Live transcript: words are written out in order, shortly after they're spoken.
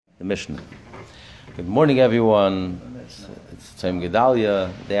the Mishnah. Good morning, everyone. It's Tzom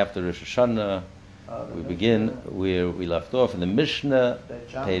Gedalia, the day after Rosh Hashanah. We begin where we left off in the Mishnah,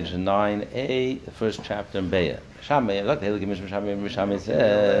 page 9a, the first chapter in Beitzah.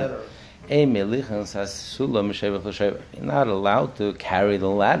 You're not allowed to carry the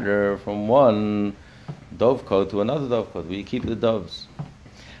ladder from one dovecote to another dovecote where you keep the doves.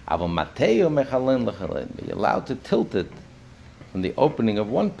 But you're allowed to tilt it from the opening of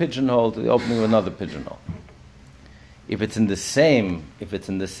one pigeonhole to the opening of another pigeonhole. If it's in the same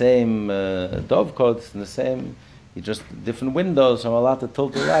dovecote, it's in the same, you just different windows, so I'm allowed to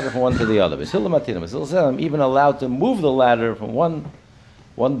tilt the ladder from one to the other. I'm even allowed to move the ladder from one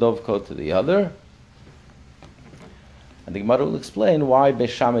dovecote to the other. And the Gemara will explain why Beis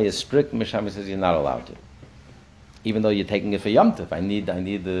Shammai is strict. Beis Shammai says you're not allowed to, even though you're taking it for Yom Tov. I need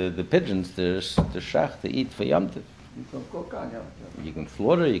the pigeons to shech, to eat for Yom Tov. You can cook on Yom Tov. You can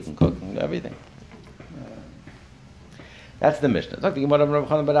slaughter, you can cook, everything. That's the Mishnah. Talking about Rav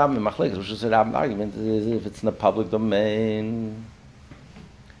Chanan bar Abba Machlekes, which is an argument is if it's in the public domain.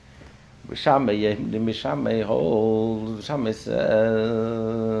 Shammai holds. Shammai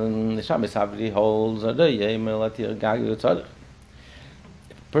Sabri holds. If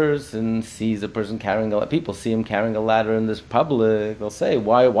a person sees a person carrying people see him carrying a ladder in this public, they'll say,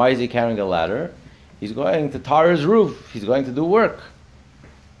 why is he carrying a ladder? He's going to tar his roof. He's going to do work.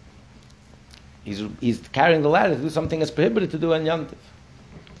 He's carrying the ladder to do something that's prohibited to do on Yom Tov.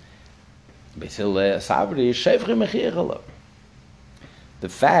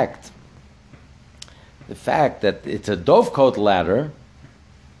 The fact that it's a dovecote ladder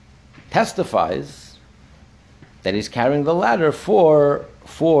testifies that he's carrying the ladder to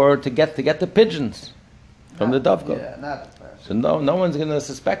get the pigeons from the dovecote. Yeah, not the person. So no one's going to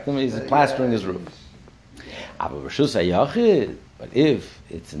suspect him he's plastering his roof. But if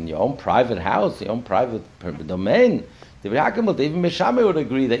it's in your own private house, your own private domain, even Beis Shammai would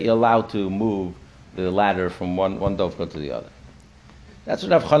agree that you're allowed to move the ladder from one dovecote to the other. That's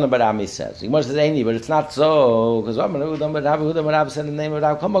what Rav Chanan bar Abba says. He must say, but it's not so, because wherever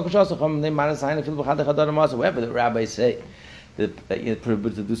the rabbis say that you're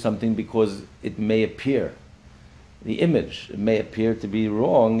prohibited to do something because it may appear, the image, it may appear to be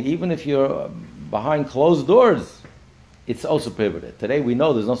wrong, even if you're behind closed doors, it's also prohibited. Today we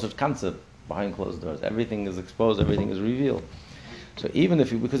know there's no such concept behind closed doors. Everything is exposed, everything is revealed. So even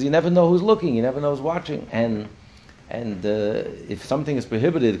because you never know who's looking, you never know who's watching, and if something is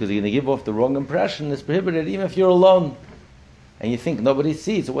prohibited because you're going to give off the wrong impression, it's prohibited even if you're alone and you think nobody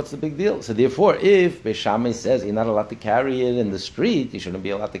sees. So what's the big deal? So therefore, if Beis Shammai says you're not allowed to carry it in the street, you shouldn't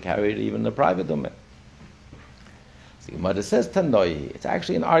be allowed to carry it even in the private domain. So the Gemara says Tanoi. It's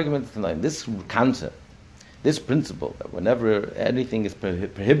actually an argument of Tanoi. This concept, this principle that whenever anything is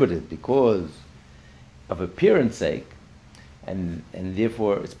prohibited because of appearance sake, and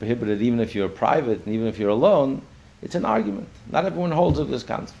therefore it's prohibited even if you're private and even if you're alone, it's an argument. Not everyone holds of this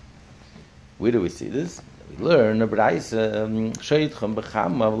concept. Where do we see this? We learn a Beitzah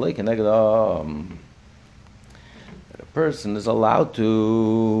that a person is allowed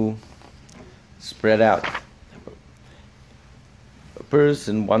to spread out. A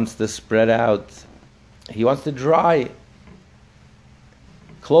person wants to spread out. He wants to dry.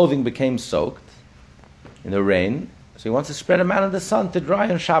 Clothing became soaked in the rain, so he wants to spread them out in the sun to dry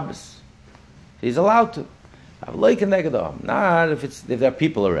on Shabbos. He's allowed to. Not if there are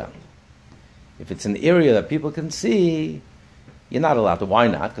people around. If it's an area that people can see, you're not allowed to. Why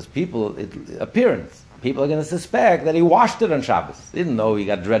not? Because appearance. People are going to suspect that he washed it on Shabbos. They didn't know he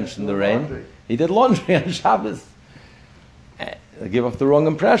got drenched in the rain. Laundry. He did laundry on Shabbos. They give off the wrong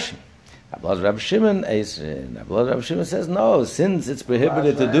impression. Rabbi Shimon says, no, since it's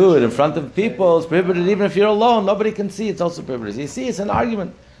prohibited to do it in front of people, it's prohibited even if you're alone, nobody can see, it's also prohibited. You see, it's an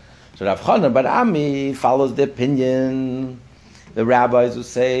argument. So Rav Chanan bar Abba follows the opinion, the rabbis who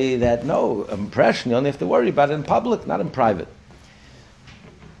say that no, impression, you only have to worry about it in public, not in private.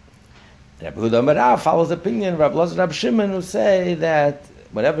 Rabbi Huda bar Abba follows the opinion of Rabbi Shimon who say that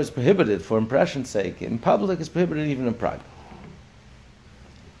whatever is prohibited for impression's sake in public is prohibited even in private.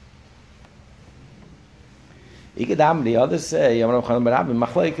 The others say, the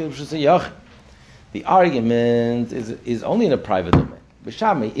argument is only in a private domain. That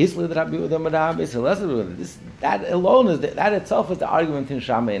alone that itself is the argument in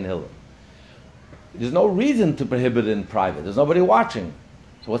Shammai and Hillel. There's no reason to prohibit it in private. There's nobody watching.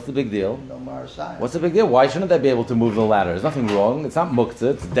 So what's the big deal? No more science. What's the big deal? Why shouldn't they be able to move the ladder? There's nothing wrong. It's not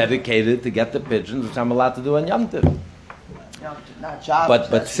muktzah. It's dedicated to get the pigeons, which I'm allowed to do on Yom Tov. Not Shabbos.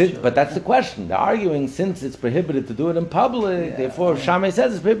 But that's the question. They're arguing since it's prohibited to do it in public, therefore Shammai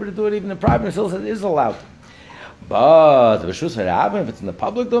says it's prohibited to do it even in private, and still says it is allowed. But if it's in the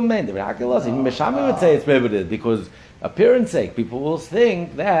public domain, even Shammai would say it's prohibited because appearance sake, people will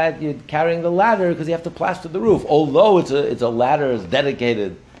think that you're carrying the ladder because you have to plaster the roof. Although it's a ladder is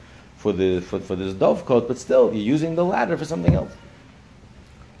dedicated for this dovecote, but still you're using the ladder for something else.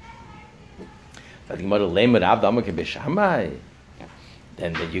 Then you're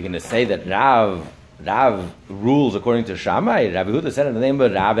going to say that Rav rules according to Shammai. Rabbi Huda said in the name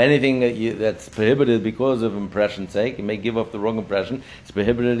of Rav, anything that's prohibited because of impression's sake, you may give off the wrong impression, it's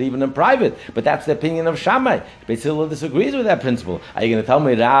prohibited even in private. But that's the opinion of Shammai. Beitzah Hillel disagrees with that principle. Are you going to tell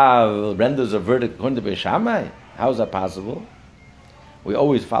me Rav renders a verdict according to Beit Shammai? How is that possible? We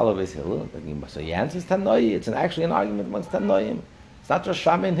always follow Beitzah Hillel. So the answer is Tanoi. It's actually an argument amongst Tanoim. It's not just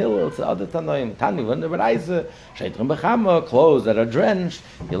Shammai and Hillel, it's the other Tanoim. Tani, when the Beitzah, Sheitrim Bechama, clothes that are drenched,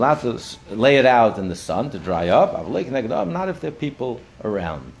 you're allowed to lay it out in the sun to dry up. Not if there are people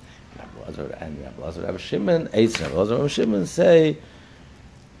around. And Rabbi Shimon, Rabbi Shimon say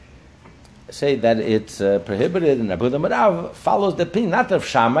that it's prohibited, and Rabbi Huda Rav follows the opinion, not of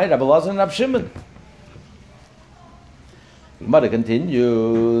Shammai, Rabbi Lazar and Rabbi Shimon. The Gemara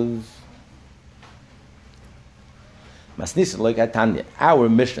continues. Our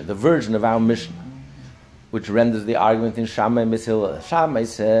Mishnah, the version of our Mishnah, which renders the argument in Shammai and Hillel. Shammai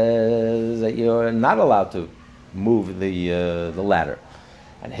says that you're not allowed to move the ladder,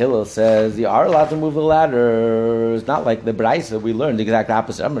 and Hillel says you are allowed to move the ladder. It's not like the Beitzah we learned the exact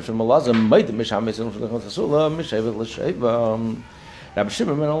opposite. Rabbi Shimon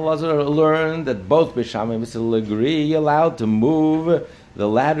and Elazar learned that both Beit Shammai and Hillel agree you're allowed to move the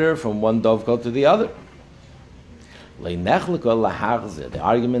ladder from one dovecote to the other. The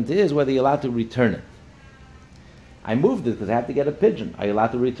argument is whether you're allowed to return it. I moved it because I have to get a pigeon. Are you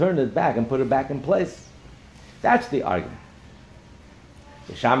allowed to return it back and put it back in place? That's the argument.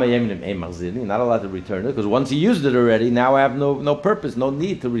 You're not allowed to return it because once you used it already, now I have no purpose, no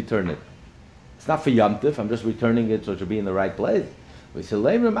need to return it. It's not for Yom Tif, I'm just returning it so it should be in the right place.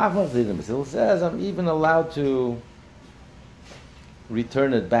 Basil says I'm even allowed to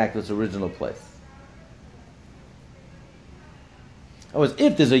return it back to its original place. In other words,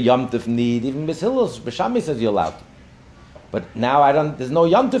 if there's a Yom Tif need, even B'Shami says you're allowed to. But now there's no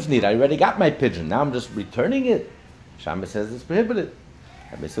Yom Tif need. I already got my pigeon. Now I'm just returning it. Shami says it's prohibited.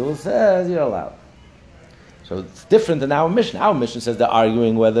 And Basil says you're allowed. So it's different than our mission. Our mission says they're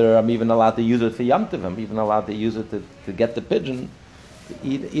arguing whether I'm even allowed to use it for Yom Tif. I'm even allowed to use it to get the pigeon to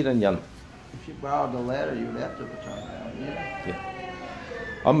eat on Yom Tif. If you borrowed the ladder, you would have to return it. Yeah.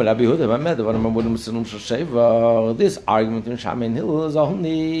 This argument in Shammai and Hillel is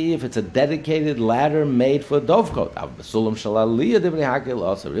only if it's a dedicated ladder made for a dovecote.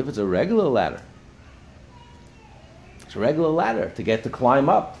 If it's a regular ladder, it's a regular ladder to climb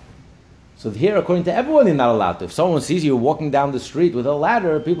up. So here, according to everyone, you're not allowed to. If someone sees you walking down the street with a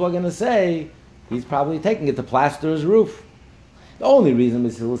ladder, people are going to say he's probably taking it to plaster his roof. The only reason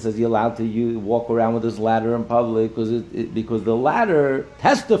Ms. Hill says you're allowed to walk around with this ladder in public because the ladder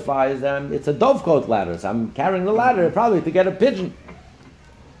testifies that it's a dovecote ladder. So I'm carrying the ladder probably to get a pigeon.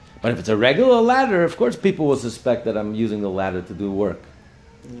 But if it's a regular ladder, of course people will suspect that I'm using the ladder to do work.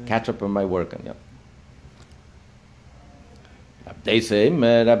 Catch up on my work. Yeah.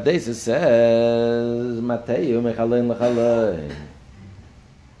 Abdeisa says, Mateo mechalein lechalein.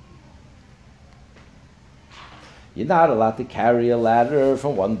 You're not allowed to carry a ladder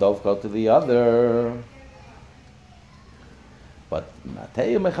from one dovecote to the other. But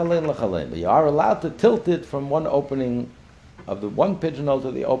you are allowed to tilt it from one opening of the one pigeonhole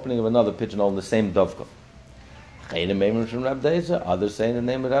to the opening of another pigeonhole in the same dovecote. Others say in the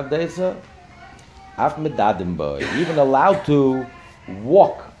name of Abdeisa, even allowed to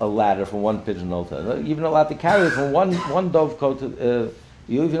walk a ladder from one pigeonhole to another. Even allowed to carry it from one dovecote to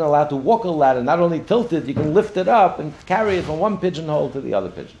you're even allowed to walk a ladder, not only tilt it, you can lift it up and carry it from one pigeonhole to the other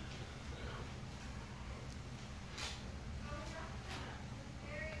pigeon.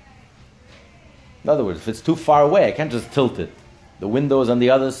 In other words, if it's too far away, I can't just tilt it. The window is on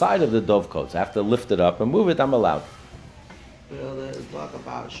the other side of the dovecote. So I have to lift it up and move it, I'm allowed. They talk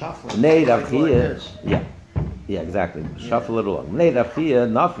about shuffling. Yeah, exactly. Shuffle it along.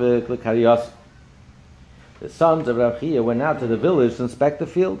 The sons of Rav Chia went out to the village to inspect the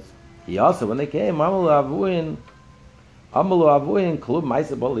fields. He also, when they came, Amalu Avuin, Klub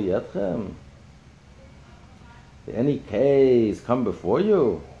Maisa Boliyetchem. Did any case come before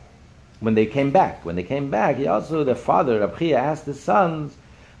you? When they came back, he also, their father, Rav Chia, asked his sons,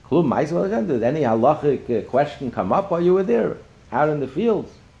 Did any halachic question come up while you were there, out in the fields?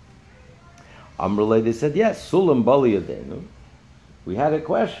 Amrulay, they said, yes, sulam bali yadenu. We had a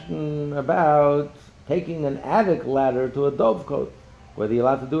question about taking an attic ladder to a dovecote, whether you're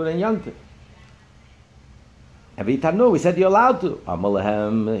allowed to do it in Yom Tov. And we said you're allowed to.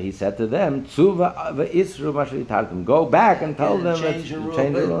 Amalahem, he said to them, Tzuva v'isru mashritartum. Go back and tell them change the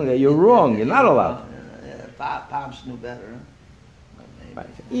rule. You're wrong. You're not allowed. Pops knew better.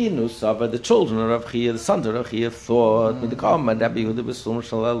 Inu Sava, the children of Rav Chia, the sons of Rav Chia, thought, Rabbi Yehuda b'sulm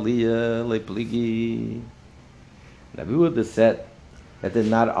shalaliyah le'pligi. Rabbi Yehuda said that they're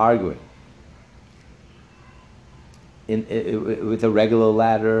not arguing with a regular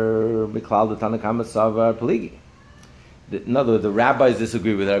ladder, Miklal the Tanakama Sava pligi. In other words, the rabbis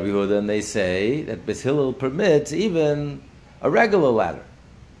disagree with Rabbi Yehuda, and they say that Beis Hillel permits even a regular ladder.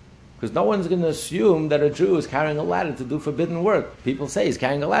 Because no one's going to assume that a Jew is carrying a ladder to do forbidden work. People say he's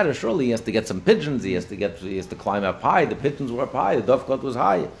carrying a ladder. Surely he has to get some pigeons. He has to climb up high. The pigeons were up high. The dovecot was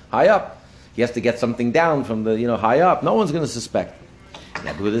high up. He has to get something down from the high up. No one's going to suspect.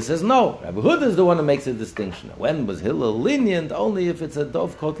 Rabbi Yehuda says no. Rabbi Yehuda is the one who makes a distinction. When was Hillel lenient? Only if it's a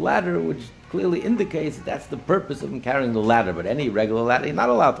dovecot ladder, which clearly indicates that's the purpose of him carrying the ladder. But any regular ladder, he's not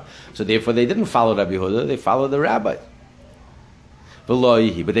allowed to. So therefore, they didn't follow Rabbi Yehuda. They followed the rabbis.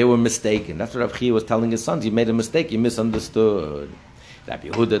 But they were mistaken. That's what Rav Chia was telling his sons. You made a mistake. You misunderstood. Rabbi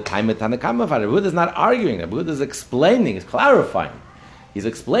Yehuda, Taimet Tanakama, Rabbi Yehuda is not arguing. Rabbi Yehuda is explaining. He's clarifying. He's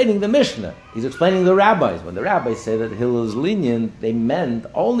explaining the Mishnah. He's explaining the rabbis. When the rabbis say that Hillel is lenient, they meant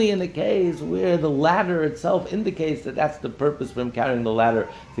only in a case where the ladder itself indicates that that's the purpose for him carrying the ladder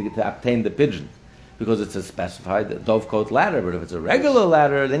to obtain the pigeons. Because it's a specified dovecote ladder. But if it's a regular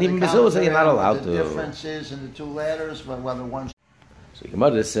ladder, then even Beis Hillel say you're not allowed to. The differences in the two ladders, whether one's... So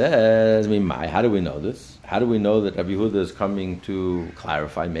Gemara says, how do we know this? How do we know that Rabbi Yehuda is coming to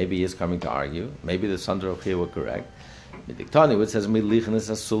clarify? Maybe he is coming to argue. Maybe the sons of Chia were correct. It says,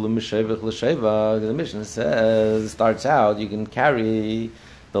 the Mishnah says, starts out, you can carry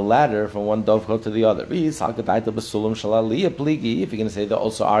the ladder from one dovecote to the other. If you're going to say they're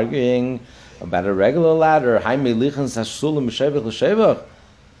also arguing about a regular ladder,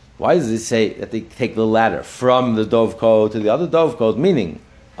 why does it say that they take the ladder from the dovecote to the other dovecote? Meaning,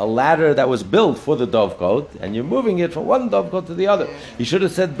 a ladder that was built for the dovecote, and you're moving it from one dovecote to the other. He should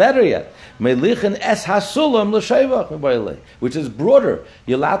have said better yet. Which is broader.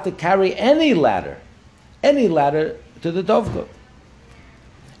 You're allowed to carry any ladder to the dovecote.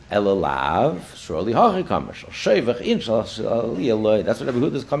 That's what Rabbi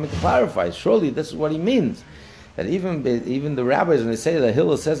Yehuda is coming to clarify. Surely this is what he means. That even the rabbis, when they say that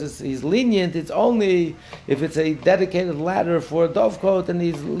Hillel says he's lenient, it's only if it's a dedicated ladder for a dovecote, and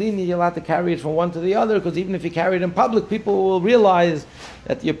he's lenient, you're allowed to carry it from one to the other, because even if you carry it in public, people will realize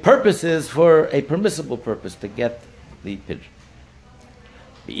that your purpose is for a permissible purpose, to get the pigeon.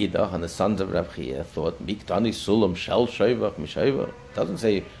 And the sons of Rav Chia thought, Miktani sulam shel shevach mishevach. It doesn't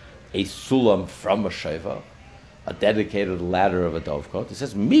say a sulam from a shevach, a dedicated ladder of a dovecote. It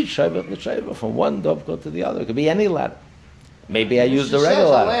says mishevach l'shevach, from one dovecote to the other. It could be any ladder. Maybe I used a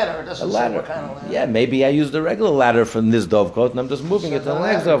regular ladder. It doesn't say what kind of ladder. Yeah, maybe I used a regular ladder from this dovecote, and I'm just moving it to the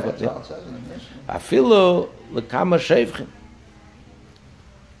next dovecote. Afilu l'kama shevchim.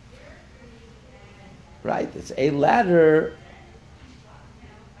 Right, it's a ladder.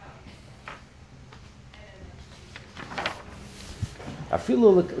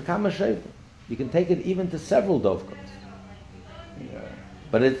 Afilu l'kama shevchim. You can take it even to several dovecotes. Yeah.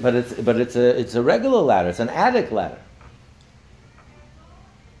 But it's a regular ladder. It's an attic ladder.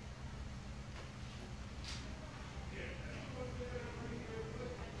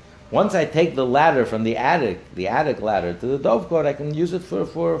 Once I take the ladder from the attic ladder to the dovecote, I can use it for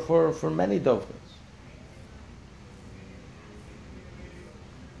many dovecotes.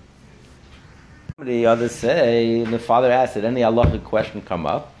 The others say, the father asked, did any halachic question come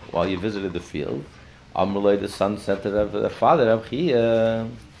up while you visited the field? Amrulay, the son said to the father, they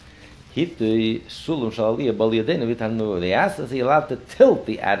asked us, are you allowed to tilt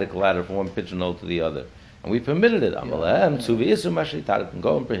the attic ladder from one pigeonhole to the other? And we permitted it. Go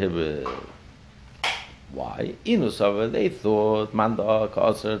and prohibit. Why? They thought,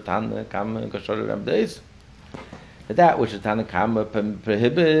 that which the Tanakama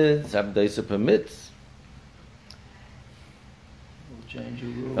prohibits, Abdaisa permits. Change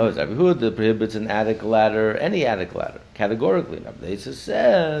your rule. Oh, it's Rabbi Yehuda prohibits an attic ladder, any attic ladder, categorically. Abdaisa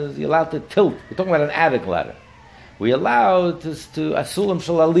says you're allowed to tilt. We're talking about an attic ladder. We allow to asulam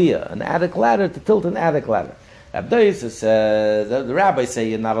shalaliyah, an attic ladder, to tilt an attic ladder. Abdaisa says, the rabbis say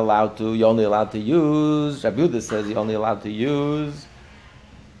you're not allowed to, you're only allowed to use. Rabbi Yehuda says you're only allowed to use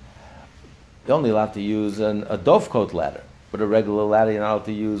you're only allowed to use a dovecote ladder, but a regular ladder you're not allowed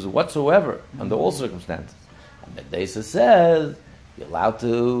to use whatsoever under all circumstances. And Beitzah says you're not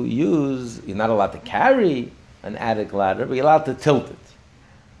allowed to carry an attic ladder, but you're allowed to tilt it.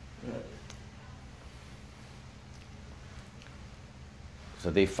 So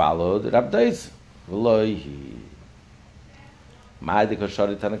they followed Rab Beitzah. On the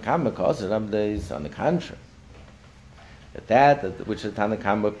contrary, that which the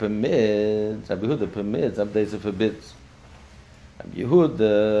Tanakama permits, Rabbi Yehuda permits, Rab Beitzah forbids. Rabbi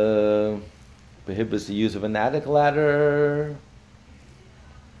Yehuda prohibits the use of an attic ladder,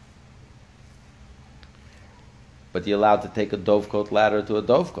 but you're allowed to take a dovecote ladder to a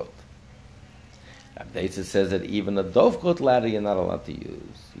dovecote. Rab Beitzah says that even a dovecote ladder you're not allowed to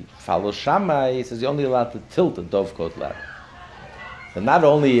use. He follows Shammai, he says you're only allowed to tilt a dovecote ladder. So not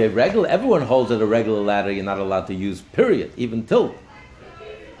only everyone holds that a regular ladder you're not allowed to use, period, even tilt.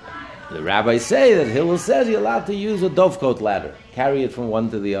 The rabbis say that Hillel says you're allowed to use a dovecote ladder, carry it from one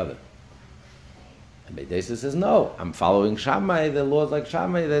to the other. And Beitzah says, no, I'm following Shammai, the laws like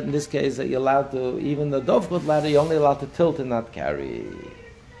Shammai, that in this case that you're allowed to, even the dovecote ladder, you're only allowed to tilt and not carry.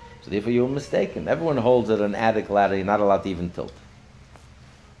 So therefore you were mistaken. Everyone holds that an attic ladder you're not allowed to even tilt.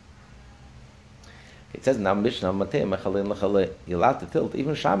 It says now Mishnah you're allowed to tilt.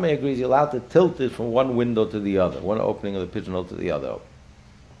 Even Shammai agrees you're allowed to tilt it from one window to the other, one opening of the pigeonhole to the other.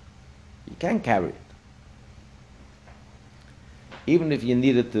 You can't carry it. Even if you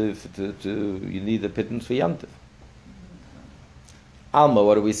need it you need the pittance for Yantiv. Alma,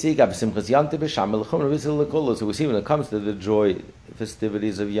 what do we see? So we see when it comes to the joy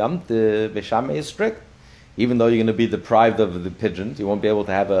festivities of Yantiv, B'Shamay is strict. Even though you're going to be deprived of the pigeons, you won't be able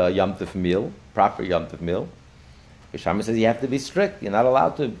to have a Yantiv meal, proper Yantiv meal. B'Shamay says you have to be strict. You're not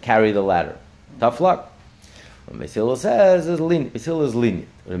allowed to carry the ladder. Tough luck. What Beitzah says is lenient. Beitzah is lenient.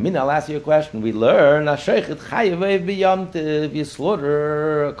 I'll ask you a question. We learn if you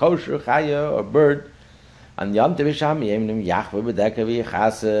slaughter a kosher chaya or bird, and Yantiv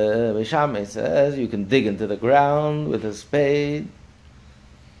B'Shamay says you can dig into the ground with a spade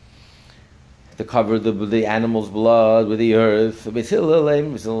to cover the animal's blood with the earth.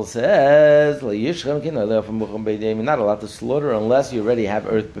 Beitzah says you're not allowed to slaughter unless you already have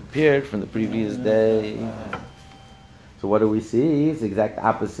earth prepared from the previous day. So what do we see? It's the exact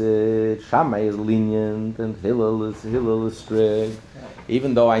opposite. Shammai is lenient and Hillel is strict.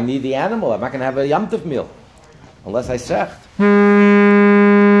 Even though I need the animal, I'm not going to have a Yom meal unless I secht.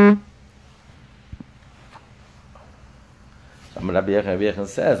 Rabbi Yechon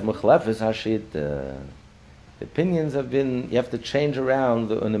says, Muchlefes Hashit, the opinions have been, you have to change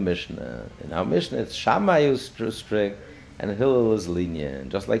around in the Mishnah. In our Mishnah, it's Shammai is strict and Hillel is lenient.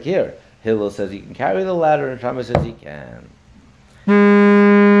 Just like here. Hillel says you can carry the ladder and Shammai says you can.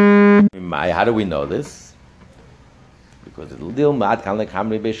 How do we know this? Because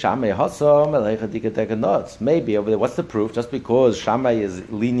maybe over there, what's the proof? Just because Shammai is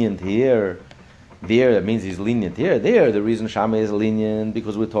lenient here, there, that means he's lenient here. There, the reason Shammai is lenient,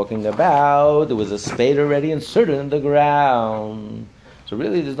 because we're talking about there was a spade already inserted in the ground. So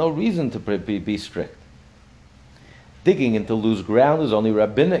really, there's no reason to be strict. Digging into loose ground is only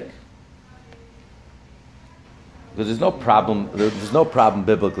rabbinic. Because there's no problem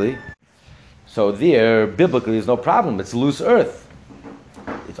biblically. So there, biblically, there's no problem. It's loose earth.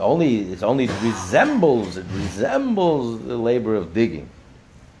 It resembles the labor of digging.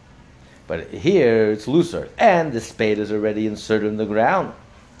 But here, it's loose earth. And the spade is already inserted in the ground.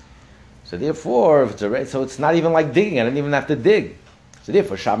 So therefore, if it's already, so it's not even like digging. I don't even have to dig. So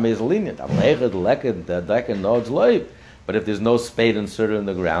therefore, Shammai is lenient. But if there's no spade inserted in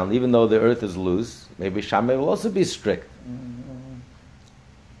the ground, even though the earth is loose, maybe Shammai will also be strict.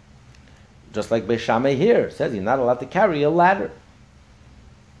 Just like Shammai here says, you're not allowed to carry a ladder,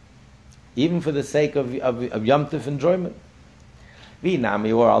 even for the sake of Yom Tov enjoyment.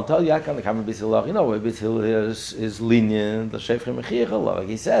 Or I'll tell you, Beitzah is lenient. Like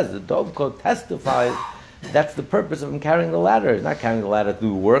he says, the Dovko testifies that's the purpose of him carrying the ladder. He's not carrying the ladder to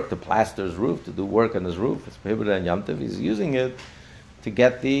do work, to plaster his roof, to do work on his roof. It's prohibited on Yom Tov. He's using it to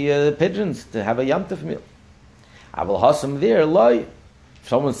get the pigeons to have a Yom Tov meal. Aval Hasam there, loy. If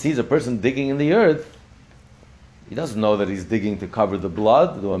someone sees a person digging in the earth, he doesn't know that he's digging to cover the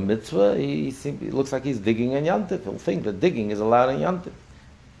blood, to do a mitzvah. It looks like he's digging in Yom Tov. He'll think that digging is allowed in Yom Tov.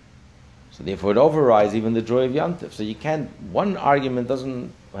 So therefore it overrides even the joy of Yom Tov. So you can't, one argument has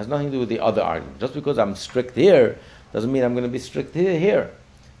nothing to do with the other argument. Just because I'm strict here, doesn't mean I'm going to be strict here.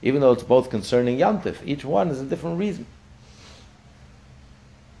 Even though it's both concerning Yom Tov. Each one is a different reason.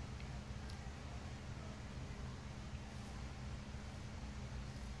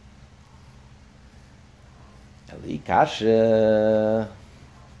 Eli Kasha.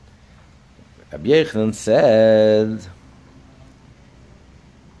 Rabbi Yochanan said,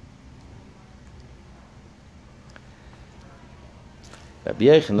 Rabbi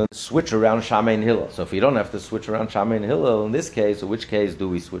Yochanan switch around Shammai and Hillel. So if you don't have to switch around Shammai and Hillel, in this case, in which case do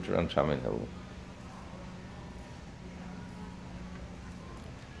we switch around Shammai and Hillel?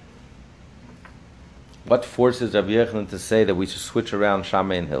 What forces Rabbi Yochanan to say that we should switch around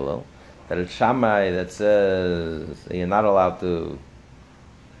Shammai and Hillel? That it's Shammai that says that you're not allowed to.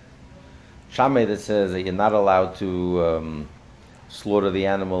 Shammai that says that you're not allowed to slaughter the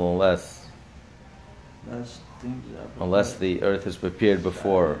animal unless the earth is prepared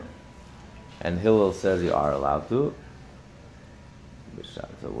before, and Hillel says you are allowed to. So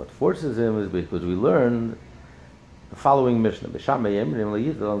what forces him is because we learned the following Mishnah: you're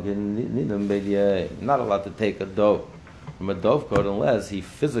not allowed to take a dove from a dovecote unless he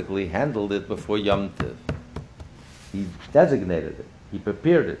physically handled it before Yom Tiv. He designated it. He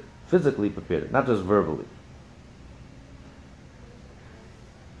prepared it. Physically prepared it, not just verbally.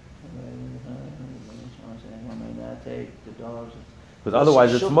 Because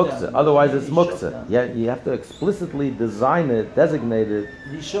otherwise it's muktzah. Otherwise it's muktzah. Yeah, you have to explicitly design it, designate it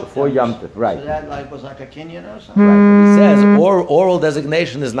before Yom Tiv. Right. So that was like a kinyan or something? Right. But he says oral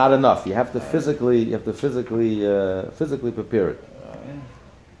designation is not enough. You have to physically prepare it.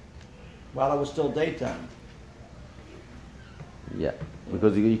 While it was still daytime. Yeah.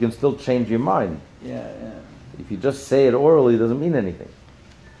 Because you can still change your mind. Yeah. If you just say it orally, it doesn't mean anything.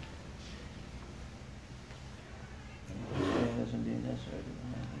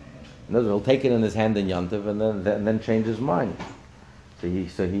 No, he'll take it in his hand in Yom Tov and then change his mind. So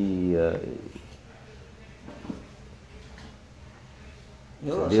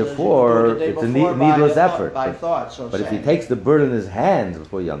therefore, it's a needless effort. By thought, but if he takes the bird in his hands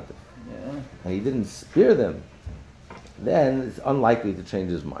before Yom Tov, and he didn't spear them, then it's unlikely to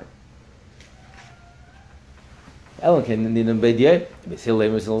change his mind.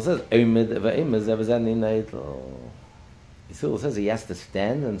 Hillel says he has to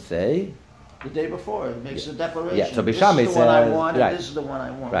stand and say the day before. It makes a declaration. Yeah, so this Beishamai is the one I says, want, right. and this is the one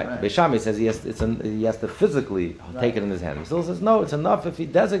I want. Right. Beishamai says he has to physically take it in his hand. Hillel says no, it's enough if he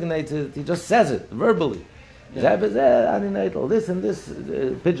designates it. He just says it verbally. This and this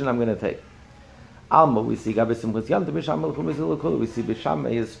pigeon I'm going to take. Alma, we see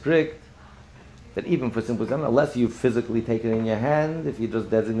Beishamai is strict that even for simple Yom, unless you physically take it in your hand, if you just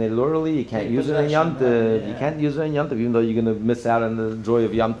designate it orally, you can't use it in Yom Tov. You can't use it in Yom Tov, even though you're going to miss out on the joy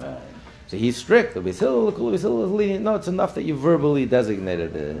of Yom Tov. Right. So he's strict. No, it's enough that you verbally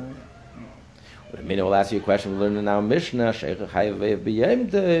designated it. What a minute, we'll ask you a question. We learned in our Mishnah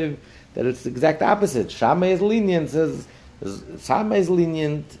that it's the exact opposite. Shammai is lenient. Shammai is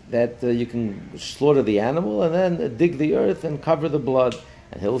lenient that you can slaughter the animal and then dig the earth and cover the blood.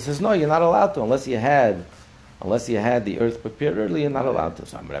 And Hillel says, no, you're not allowed to unless you had the earth prepared early. You're not allowed to.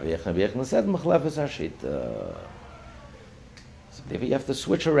 So Rabbi Yochanan said, so therefore you have to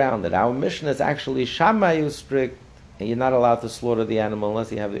switch around. That our mission is actually Shammai is strict, and you're not allowed to slaughter the animal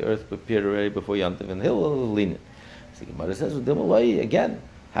unless you have the earth prepared already before Yom Tov. And Hillel is lenient. So Gemara says, again,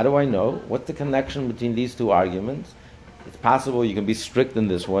 how do I know? What's the connection between these two arguments? It's possible you can be strict in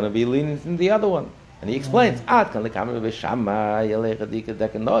this one and be lenient in the other one. And he explains, no, it's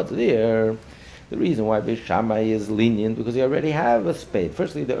there. The reason why Beishamai is lenient because you already have a spade.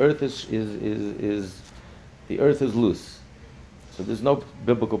 Firstly, the earth is loose, so there's no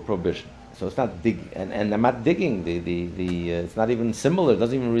biblical prohibition. So it's not dig, and I'm not digging. It's not even similar. It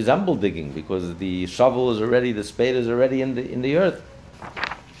doesn't even resemble digging because the shovel is already, the spade is already in the earth.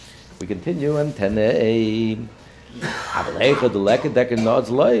 We continue and tenei.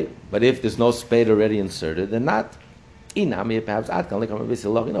 But if there's no spade already inserted, then not. Perhaps here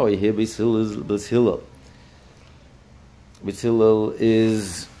Hillel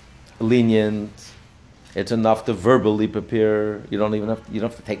is lenient. It's enough to verbally prepare. You don't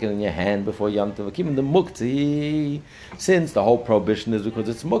have to take it in your hand before Yom Tov. Even the muktzah, since the whole prohibition is because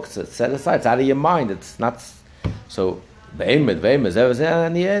it's muktzah, it's set aside. It's out of your mind. It's not so. Just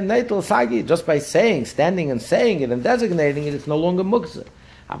by standing and saying it and designating it, it's no longer muktzah.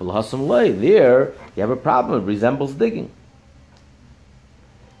 There, you have a problem. It resembles digging.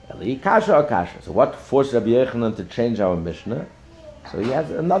 So what forced Rabbi Yochanan to change our Mishnah? So he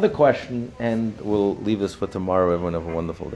has another question, and we'll leave this for tomorrow. Everyone have a wonderful day.